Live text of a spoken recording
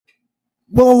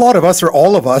Well, a lot of us, or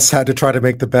all of us, had to try to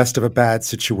make the best of a bad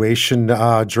situation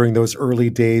during those early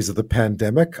days of the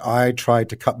pandemic. I tried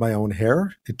to cut my own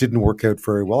hair. It didn't work out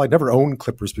very well. I'd never owned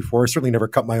clippers before. I certainly never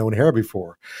cut my own hair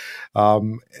before.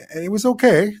 And it was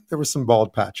okay. There were some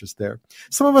bald patches there.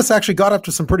 Some of us actually got up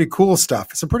to some pretty cool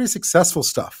stuff, some pretty successful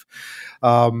stuff.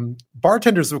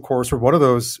 Bartenders, of course, were one of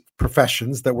those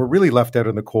professions that were really left out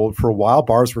in the cold for a while.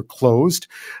 Bars were closed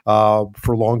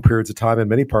for long periods of time in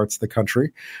many parts of the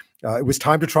country. It was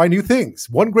time to try new things.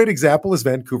 One great example is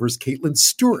Vancouver's Kaitlyn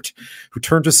Stewart, who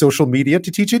turned to social media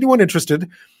to teach anyone interested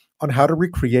on how to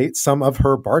recreate some of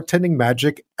her bartending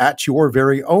magic at your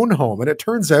very own home. And it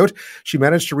turns out she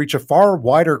managed to reach a far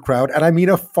wider crowd, and I mean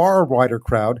a far wider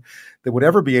crowd, than would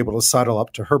ever be able to sidle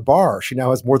up to her bar. She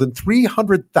now has more than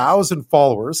 300,000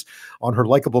 followers on her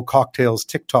Likeable Cocktails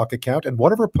TikTok account, and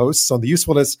one of her posts on the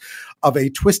usefulness of a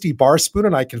twisty bar spoon,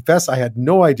 and I confess I had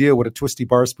no idea what a twisty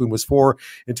bar spoon was for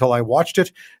until I watched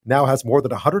it, now has more than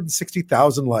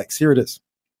 160,000 likes. Here it is.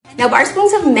 Now, bar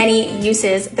spoons have many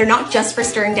uses. They're not just for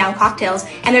stirring down cocktails,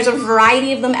 and there's a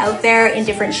variety of them out there in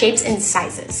different shapes and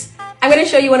sizes. I'm going to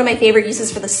show you one of my favorite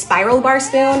uses for the spiral bar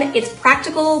spoon. It's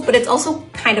practical, but it's also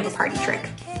kind of a party trick.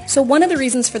 So one of the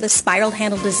reasons for the spiral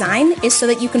handle design is so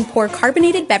that you can pour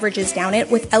carbonated beverages down it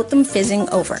without them fizzing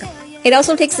over. It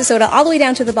also takes the soda all the way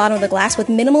down to the bottom of the glass with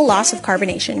minimal loss of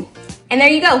carbonation. And there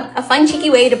you go, a fun,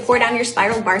 cheeky way to pour down your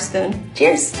spiral bar spoon.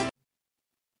 Cheers.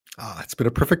 It's been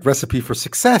a perfect recipe for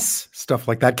success, stuff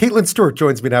like that. Kaitlyn Stewart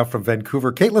joins me now from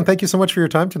Vancouver. Kaitlyn, thank you so much for your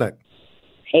time tonight.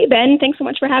 Hey, Ben. Thanks so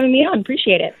much for having me on.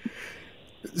 Appreciate it.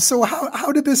 So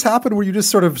how did this happen? Were you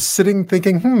just sort of sitting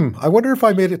thinking, I wonder if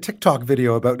I made a TikTok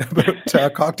video about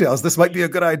cocktails, this might be a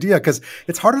good idea? Because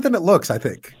it's harder than it looks, I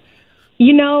think.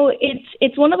 You know,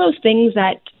 it's one of those things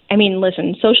that, I mean,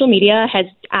 listen, social media has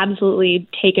absolutely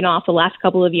taken off the last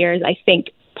couple of years, I think,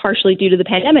 partially due to the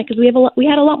pandemic, because we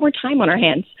had a lot more time on our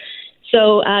hands.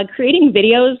 So creating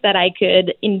videos that I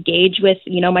could engage with,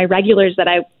 my regulars that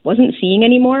I wasn't seeing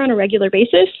anymore on a regular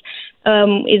basis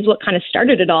is what kind of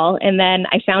started it all. And then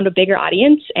I found a bigger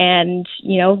audience, and,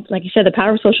 like you said, the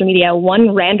power of social media,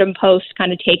 one random post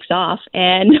kind of takes off,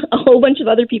 and a whole bunch of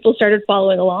other people started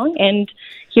following along, and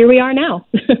here we are now.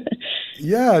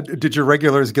 Yeah. Did your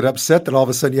regulars get upset that all of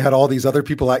a sudden you had all these other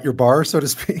people at your bar, so to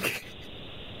speak?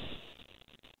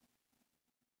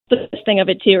 The thing of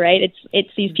it too, right? It's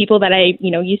these people that I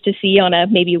used to see on a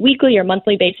maybe a weekly or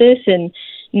monthly basis, and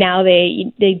now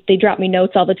they drop me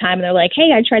notes all the time, and they're like,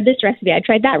 "Hey, I tried this recipe, I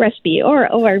tried that recipe, or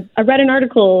I read an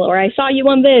article, or I saw you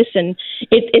on this," and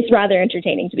it's rather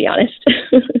entertaining, to be honest.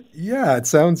 Yeah, it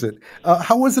sounds it.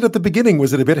 How was it at the beginning?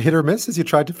 Was it a bit hit or miss as you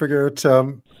tried to figure out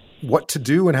what to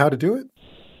do and how to do it?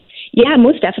 Yeah,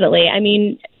 most definitely. I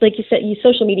mean, like you said,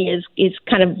 social media is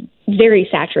kind of very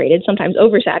saturated, sometimes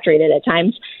oversaturated at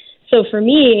times. So for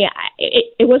me,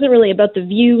 it wasn't really about the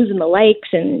views and the likes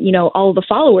and, all the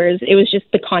followers. It was just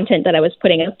the content that I was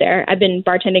putting out there. I've been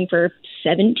bartending for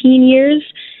 17 years,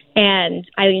 and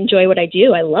I enjoy what I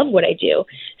do. I love what I do.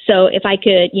 So if I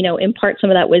could, impart some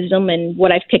of that wisdom and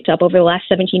what I've picked up over the last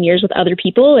 17 years with other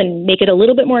people and make it a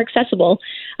little bit more accessible,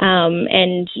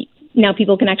 and now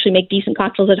people can actually make decent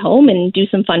cocktails at home and do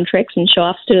some fun tricks and show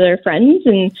off to their friends.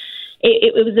 And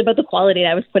it was about the quality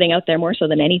that I was putting out there more so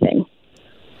than anything.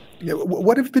 Yeah,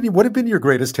 what have been your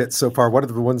greatest hits so far? What are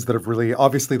the ones that have really,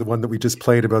 obviously the one that we just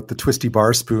played about the twisty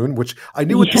bar spoon, which I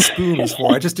knew what the spoon was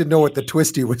for. I just didn't know what the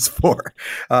twisty was for,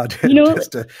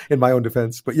 in my own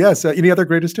defense. But yes, any other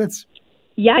greatest hits?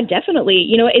 Yeah,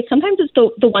 definitely. Sometimes it's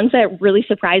the ones that really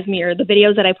surprise me, or the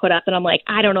videos that I put up and I'm like,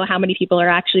 I don't know how many people are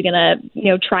actually going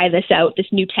to, try this out, this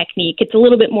new technique. It's a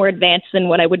little bit more advanced than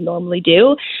what I would normally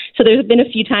do. So there's been a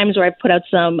few times where I've put out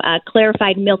some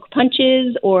clarified milk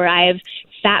punches, or I've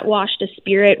fat washed a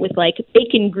spirit with like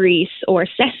bacon grease or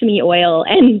sesame oil,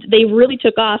 and they really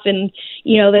took off, and,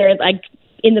 they're like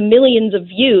in the millions of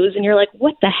views, and you're like,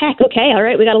 what the heck? Okay, all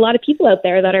right, we got a lot of people out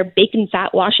there that are bacon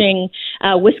fat washing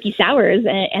whiskey sours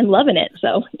and loving it,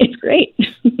 so it's great.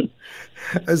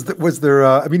 Was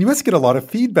there, you must get a lot of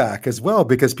feedback as well,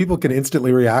 because people can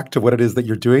instantly react to what it is that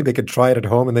you're doing. They can try it at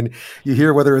home, and then you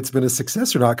hear whether it's been a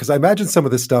success or not, because I imagine some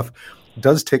of this stuff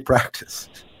does take practice.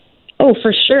 Oh,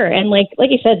 for sure. And like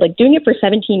I said, doing it for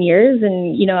 17 years,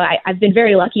 and, I've been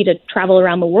very lucky to travel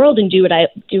around the world and do what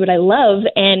I love,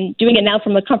 and doing it now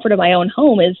from the comfort of my own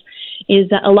home is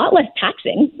a lot less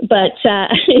taxing, but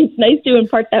it's nice to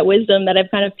impart that wisdom that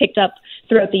I've kind of picked up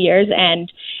throughout the years.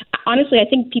 And honestly, I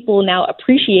think people now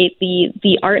appreciate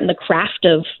the art and the craft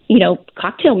of,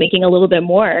 cocktail making a little bit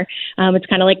more. It's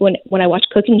kind of like when I watch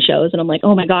cooking shows and I'm like,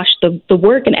 oh my gosh, the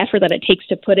work and effort that it takes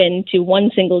to put into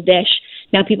one single dish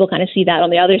now people kind of see that on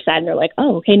the other side and they're like,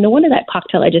 oh, okay, no wonder that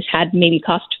cocktail I just had maybe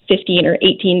cost $15 or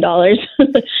 $18.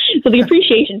 So the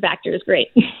appreciation factor is great.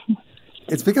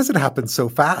 It's because it happens so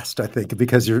fast, I think,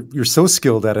 because you're so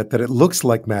skilled at it that it looks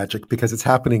like magic because it's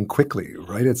happening quickly,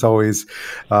 right? It's always,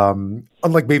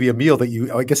 unlike maybe a meal that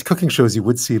I guess cooking shows you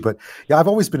would see, but yeah, I've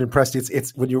always been impressed.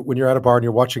 It's when you're at a bar and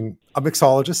you're watching a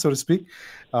mixologist, so to speak,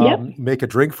 make a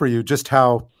drink for you, just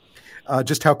how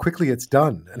quickly it's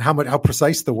done and how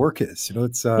precise the work is. You know,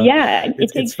 it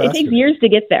takes years to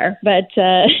get there, but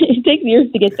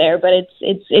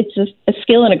it's just a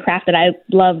skill and a craft that I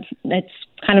love. It's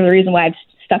kind of the reason why I've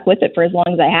stuck with it for as long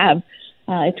as I have.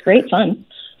 It's great fun.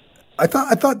 I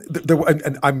thought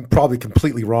and I'm probably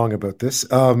completely wrong about this,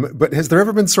 but has there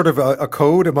ever been sort of a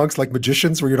code amongst like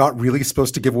magicians where you're not really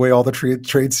supposed to give away all the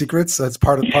trade secrets? That's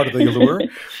part of the allure.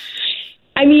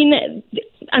 I mean,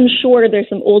 I'm sure there's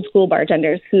some old school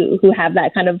bartenders who have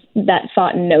that kind of that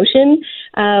thought and notion.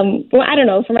 Well, I don't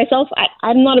know. For myself,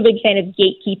 I'm not a big fan of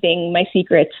gatekeeping my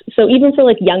secrets. So even for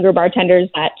like younger bartenders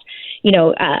that,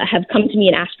 have come to me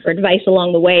and asked for advice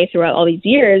along the way throughout all these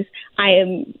years, I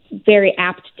am very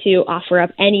apt to offer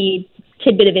up any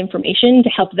tidbit of information to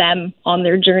help them on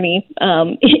their journey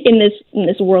in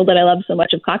this world that I love so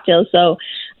much of cocktails. So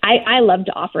I love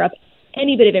to offer up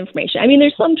any bit of information. I mean,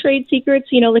 there's some trade secrets,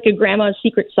 like a grandma's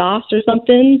secret sauce or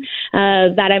something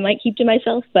that I might keep to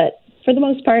myself, but for the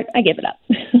most part, I give it up.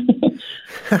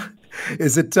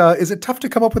 Is it tough to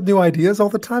come up with new ideas all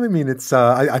the time? I mean, it's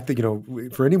I think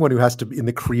for anyone who has to be in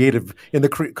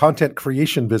the content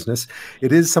creation business,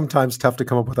 it is sometimes tough to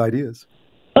come up with ideas.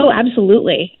 Oh,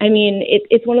 absolutely. I mean,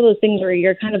 it's one of those things where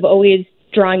you're kind of always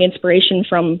drawing inspiration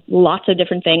from lots of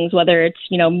different things, whether it's,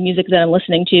 music that I'm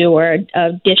listening to or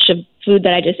a dish of food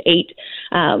that I just ate.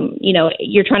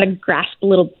 You're trying to grasp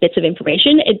little bits of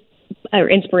information or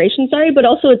inspiration, but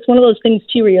also it's one of those things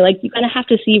too, where you're like, you kind of have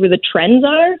to see where the trends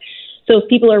are. So if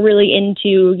people are really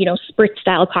into, spritz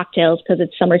style cocktails because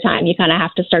it's summertime, you kind of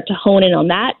have to start to hone in on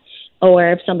that.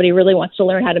 Or if somebody really wants to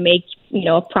learn how to make,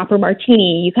 a proper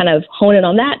martini, you kind of hone in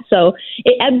on that. So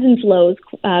it ebbs and flows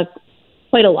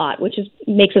quite a lot, which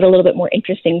makes it a little bit more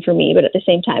interesting for me. But at the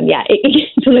same time,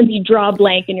 sometimes you draw a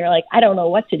blank and you're like, I don't know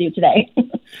what to do today.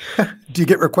 Do you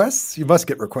get requests? You must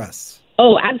get requests.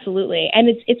 Oh, absolutely. And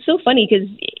it's so funny because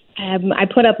I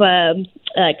put up a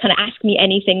kind of ask me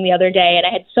anything the other day, and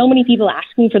I had so many people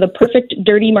asking for the perfect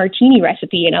dirty martini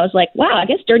recipe. And I was like, wow, I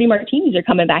guess dirty martinis are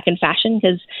coming back in fashion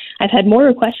because I've had more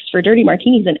requests for dirty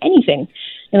martinis than anything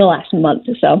in the last month.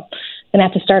 So I'm going to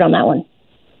have to start on that one.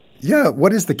 Yeah.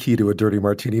 What is the key to a dirty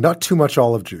martini? Not too much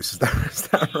olive juice. Is that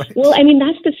right? Well, I mean,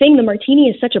 that's the thing. The martini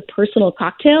is such a personal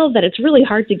cocktail that it's really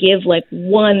hard to give like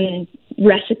one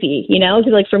recipe, because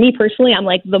like for me personally, I'm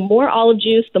like, the more olive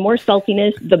juice, the more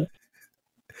saltiness, the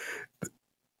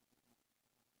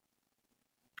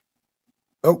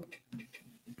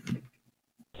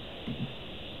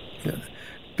Yeah.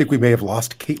 I think we may have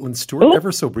lost Kaitlyn Stewart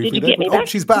ever so briefly. Did you get me back? Oh,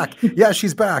 she's back. Yeah,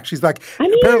 she's back.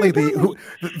 Apparently,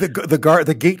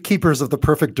 the gatekeepers of the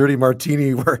perfect dirty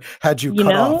martini had you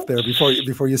cut off there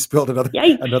before you spilled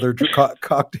another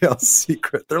cocktail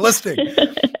secret. They're listening.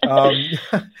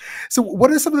 So,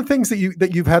 what are some of the things that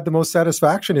you've had the most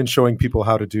satisfaction in showing people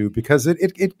how to do? Because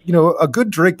a good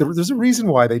drink, there's a reason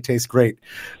why they taste great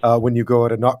when you go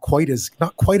out, and not quite as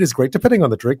great, depending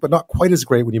on the drink, but not quite as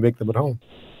great when you make them at home.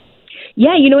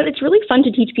 Yeah, it's really fun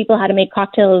to teach people how to make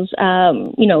cocktails,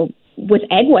 with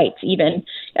egg whites even.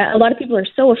 A lot of people are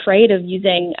so afraid of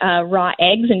using raw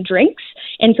eggs in drinks.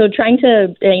 And so trying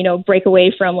to, break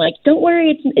away from like, don't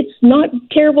worry, it's not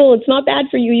terrible, it's not bad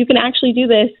for you, you can actually do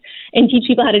this, and teach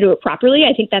people how to do it properly.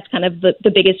 I think that's kind of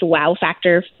the biggest wow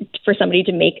factor for somebody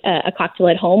to make a cocktail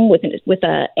at home with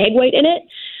a egg white in it.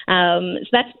 So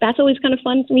that's always kind of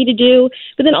fun for me to do.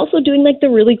 But then also doing like the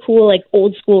really cool, like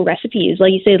old school recipes,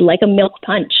 like you said, like a milk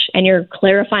punch, and you're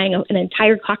clarifying an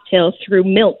entire cocktail through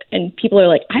milk. And people are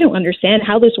like, I don't understand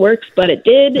how this works, but it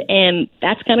did. And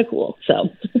that's kind of cool. So.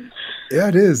 Yeah,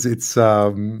 it is. It's,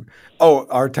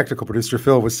 our technical producer,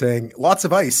 Phil, was saying lots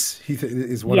of ice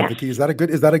is one of the keys.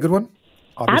 Is that a good one?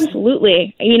 Obviously.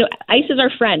 Absolutely. Ice is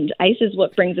our friend. Ice is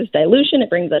what brings us dilution. It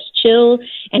brings us chill,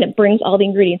 and it brings all the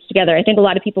ingredients together. I think a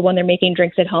lot of people, when they're making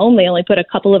drinks at home, they only put a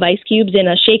couple of ice cubes in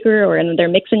a shaker or in their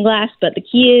mixing glass. But the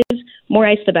key is more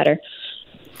ice, the better.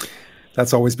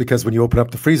 That's always because when you open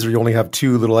up the freezer, you only have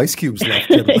 2 little ice cubes left.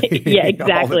 Yeah,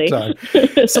 exactly. All the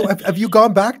time. So have you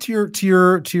gone back to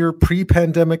your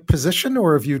pre-pandemic position,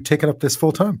 or have you taken up this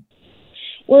full time?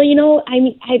 Well,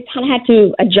 I kind of had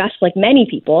to adjust like many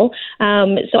people.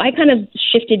 So I kind of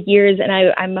shifted gears, and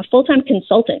I'm a full-time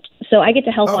consultant. So I get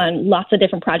to help on lots of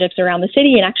different projects around the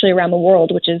city and actually around the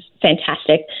world, which is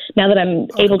fantastic. Now that I'm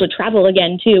able to travel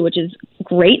again too, which is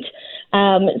great.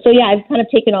 So yeah, I've kind of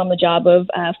taken on the job of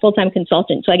full-time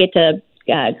consultant. So I get to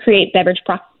create beverage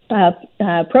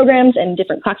programs and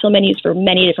different cocktail menus for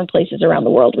many different places around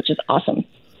the world, which is awesome.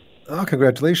 Oh,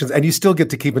 congratulations. And you still get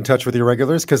to keep in touch with your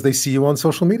regulars because they see you on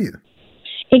social media.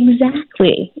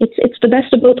 Exactly. It's the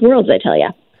best of both worlds, I tell you.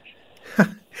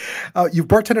 You've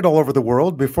bartended all over the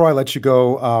world. Before I let you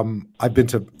go, I've been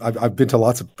to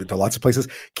lots of places.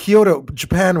 Kyoto,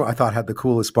 Japan, I thought had the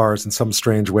coolest bars in some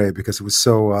strange way because it was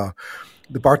so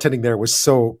the bartending there was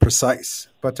so precise.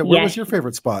 But where was your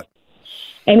favorite spot?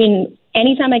 I mean,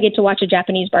 anytime I get to watch a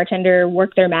Japanese bartender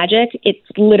work their magic, it's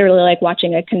literally like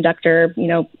watching a conductor,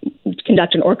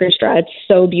 conduct an orchestra. It's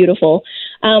so beautiful.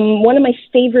 One of my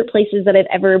favorite places that I've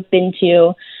ever been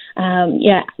to,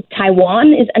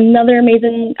 Taiwan is another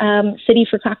amazing city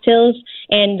for cocktails,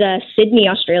 and Sydney,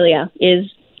 Australia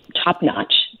is top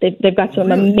notch. They've got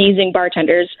some amazing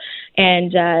bartenders,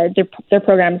 and their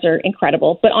programs are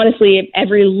incredible. But honestly,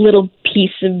 every little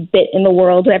piece of bit in the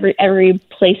world, every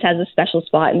place has a special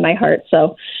spot in my heart.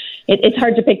 So it's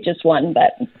hard to pick just one,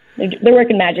 but they're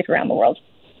working magic around the world.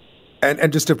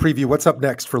 And just to preview, what's up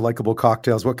next for Likeable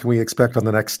Cocktails? What can we expect on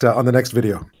the next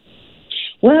video?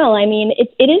 Well, I mean,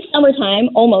 it is summertime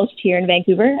almost here in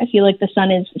Vancouver. I feel like the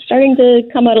sun is starting to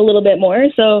come out a little bit more.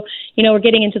 So, we're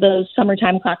getting into those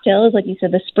summertime cocktails, like you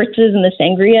said, the spritzes and the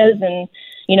sangrias and,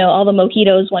 all the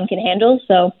mojitos one can handle.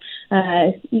 So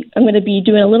I'm going to be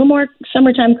doing a little more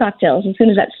summertime cocktails as soon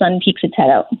as that sun peeks its head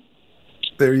out.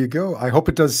 There you go. I hope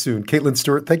it does soon. Kaitlyn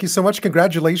Stewart, thank you so much.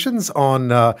 Congratulations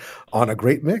on a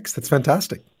great mix. That's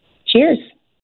fantastic. Cheers.